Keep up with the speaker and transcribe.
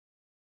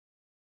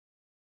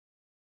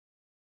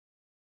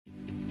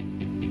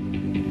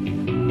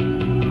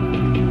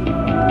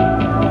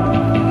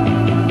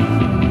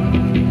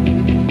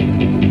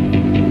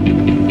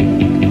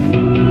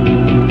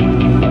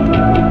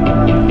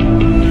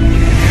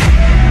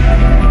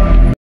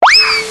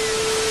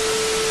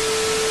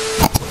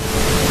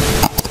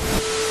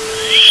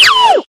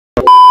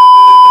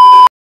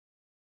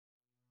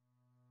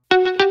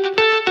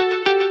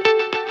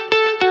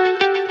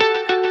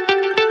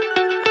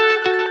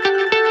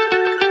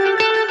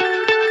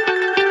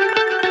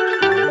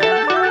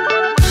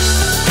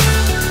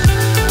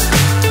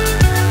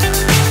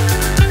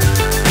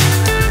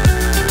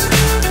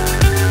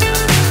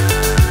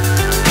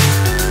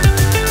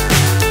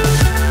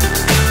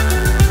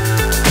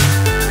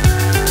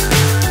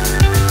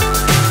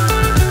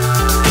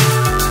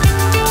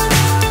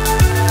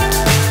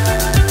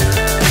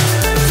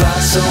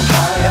so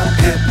high I'm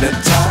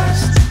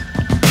hypnotized.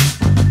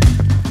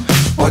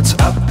 What's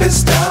up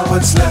is down,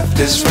 what's left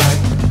is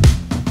right.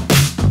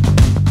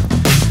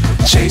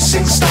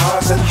 Chasing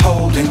stars and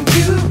holding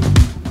you.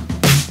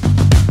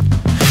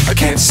 I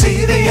can't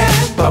see the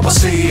end, but we'll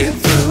see it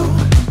through.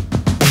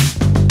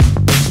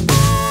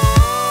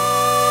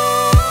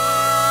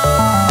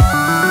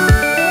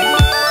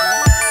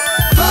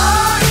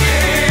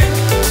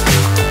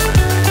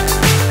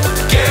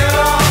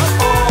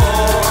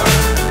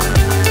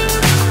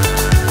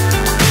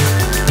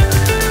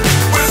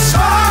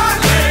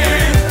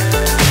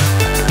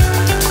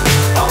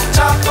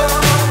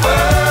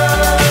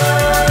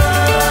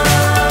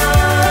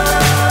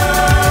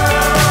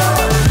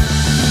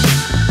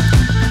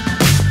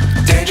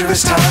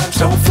 Times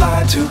don't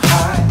fly too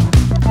high.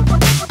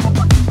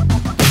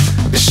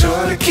 Be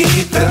sure to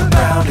keep the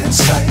ground in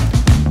sight.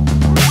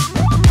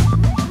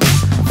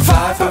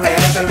 Fly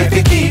forever if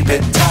you keep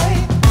it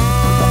tight.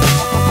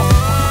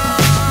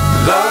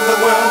 Love the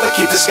world but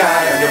keep the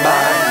sky on your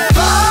mind.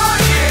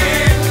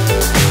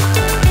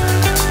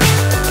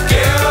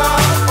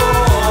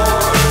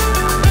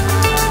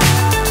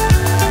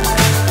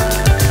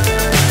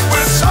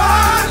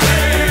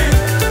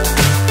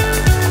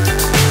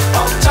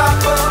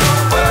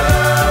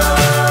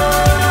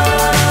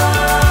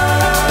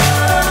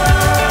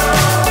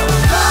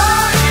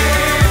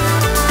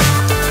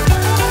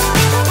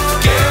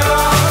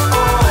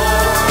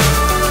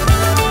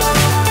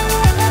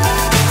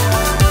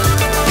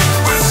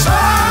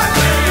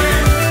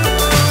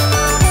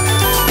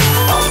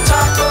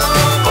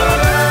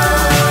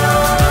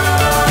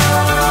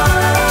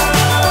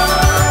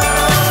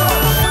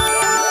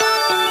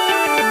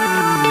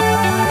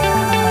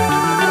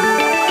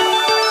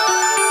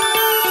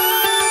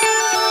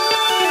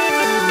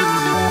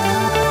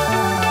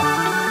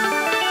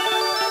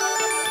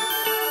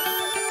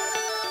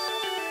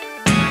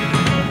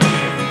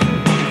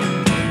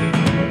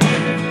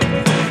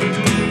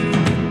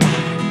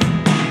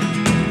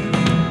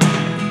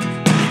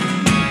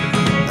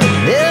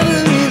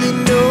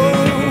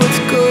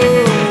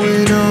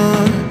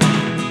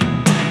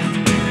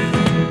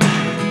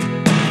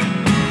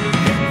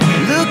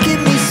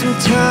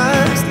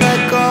 Sometimes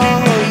like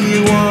all you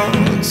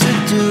want to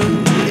do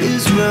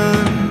is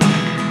run.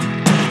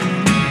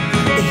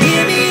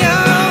 Hear me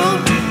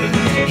out,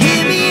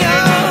 hear me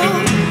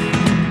out.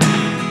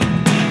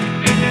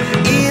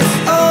 It's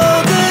all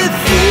the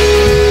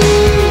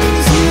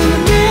things you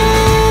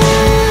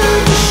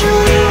never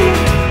show.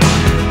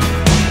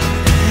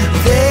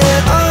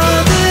 There are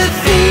the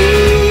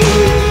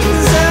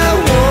things I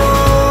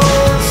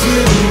want to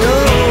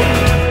know.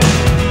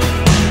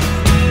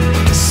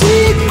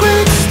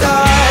 Secret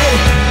stars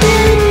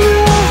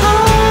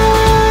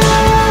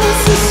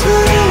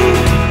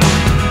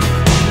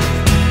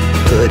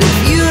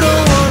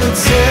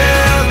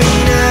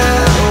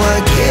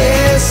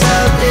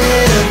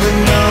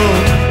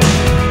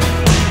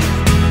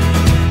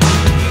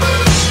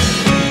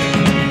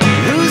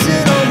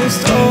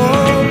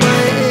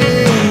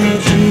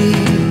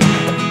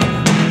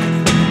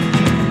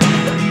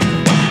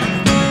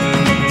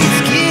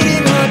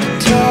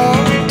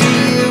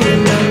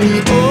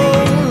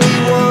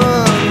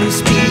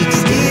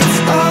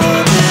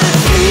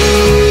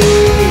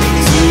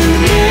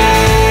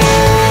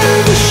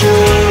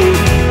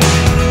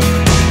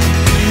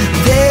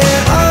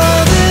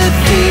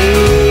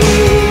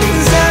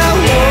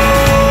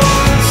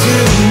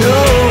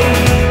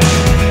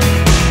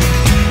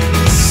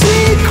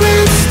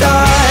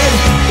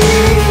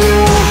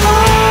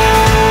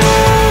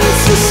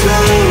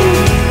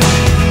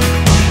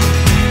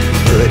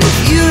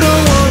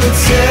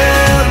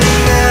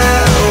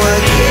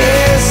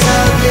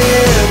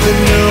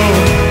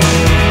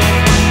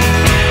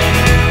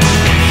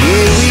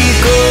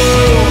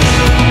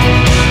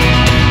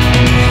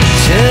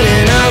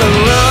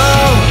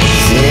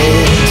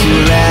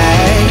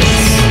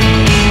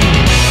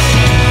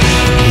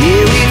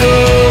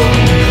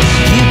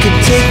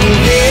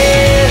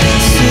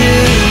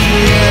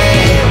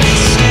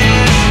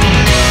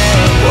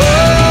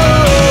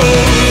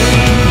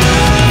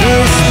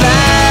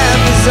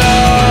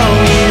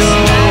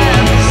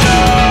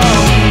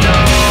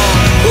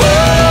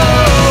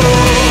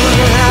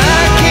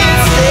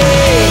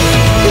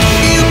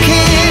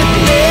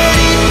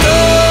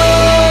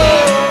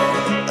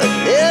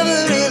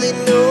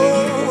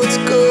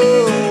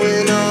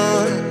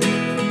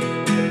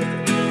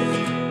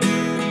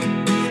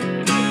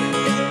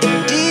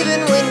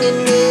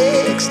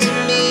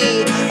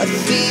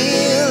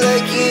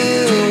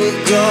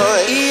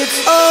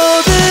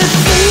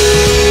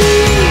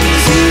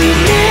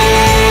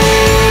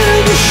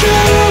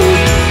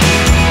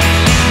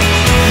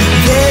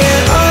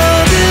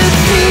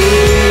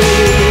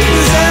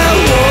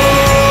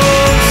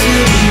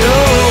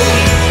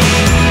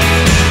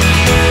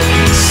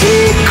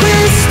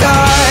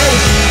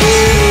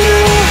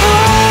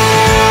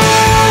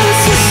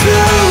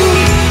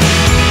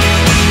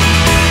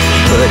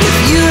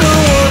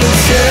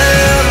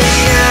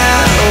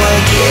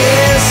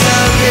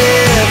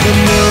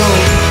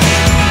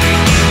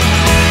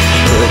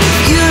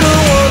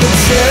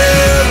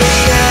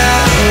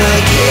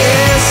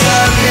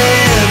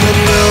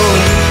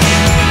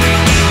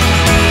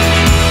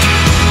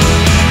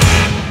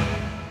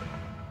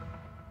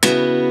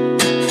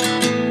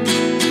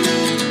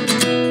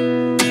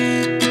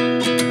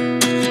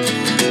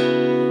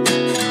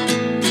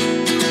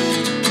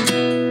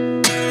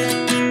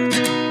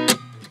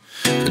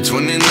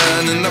 29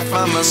 and I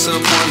find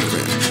myself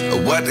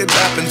wondering, what did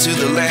happen to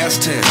the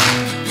last 10?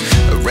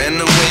 I ran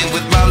away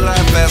with my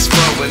life, fast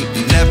forward,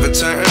 never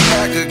turn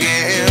back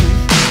again.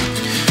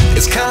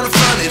 It's kind of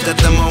funny that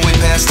the more we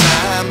pass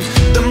time,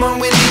 the more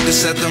we need to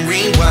set them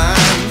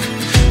rewind.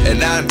 And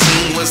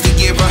 19 was the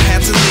year I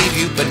had to leave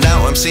you, but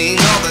now I'm seeing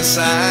all the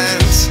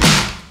signs.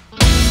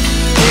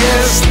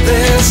 Is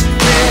this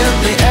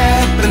really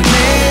happening?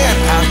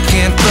 I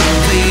can't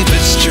believe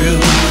it's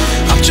true.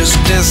 I'm just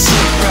as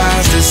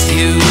surprised as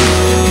you.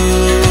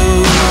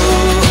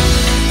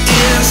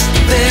 Is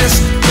this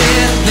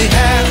really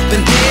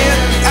happening?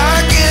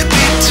 I can't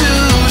be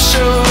too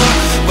sure,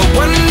 but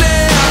one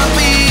day I'll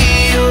be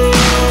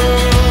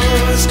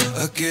yours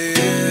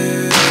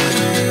again.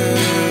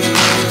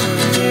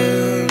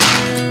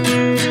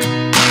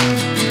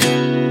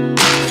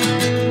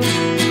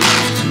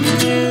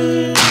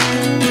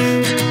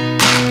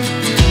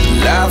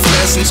 Life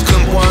lessons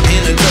come one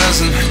in a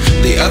dozen,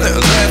 the other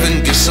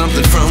 11 give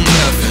something from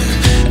nothing.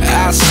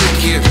 I sit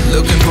here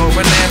looking for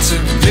an answer.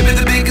 Maybe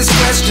the biggest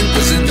question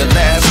was in the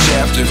last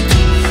chapter.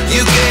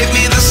 You gave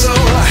me the soul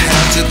I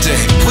have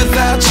today.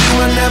 Without you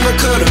I never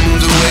could have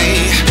moved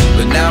away,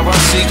 but now I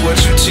seek what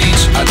you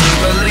teach. I do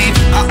believe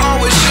I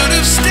always should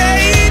have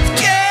stayed.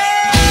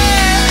 Yeah.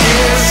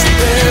 Is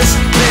this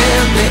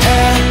really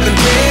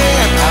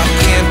happening? I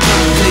can't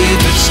believe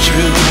it's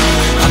true.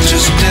 I'm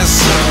just as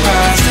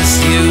surprised as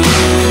you.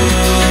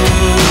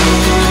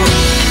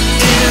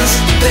 Is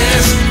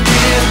this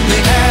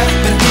really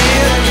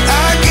happening?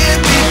 I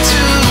can't be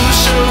too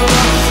sure,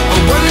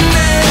 but one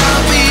day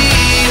I'll be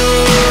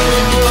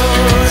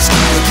yours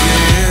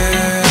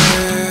again.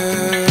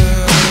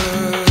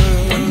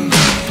 One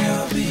day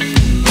I'll be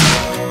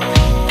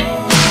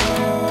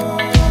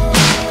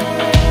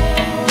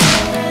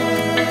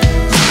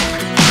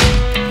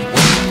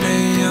One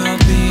day I'll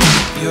be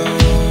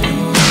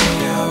yours.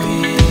 I'll be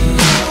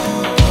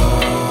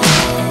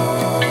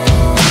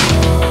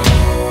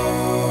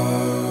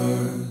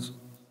yours.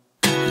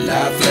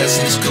 Life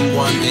lessons come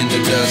one in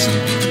a dozen,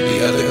 the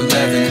other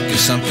 11 give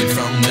something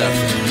from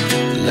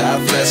nothing.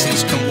 Life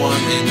lessons come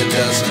one in a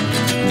dozen,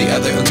 the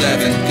other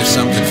 11 give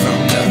something from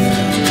nothing.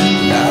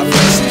 Life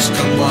lessons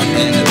come one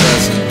in a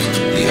dozen,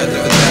 the other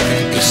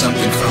 11 give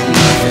something from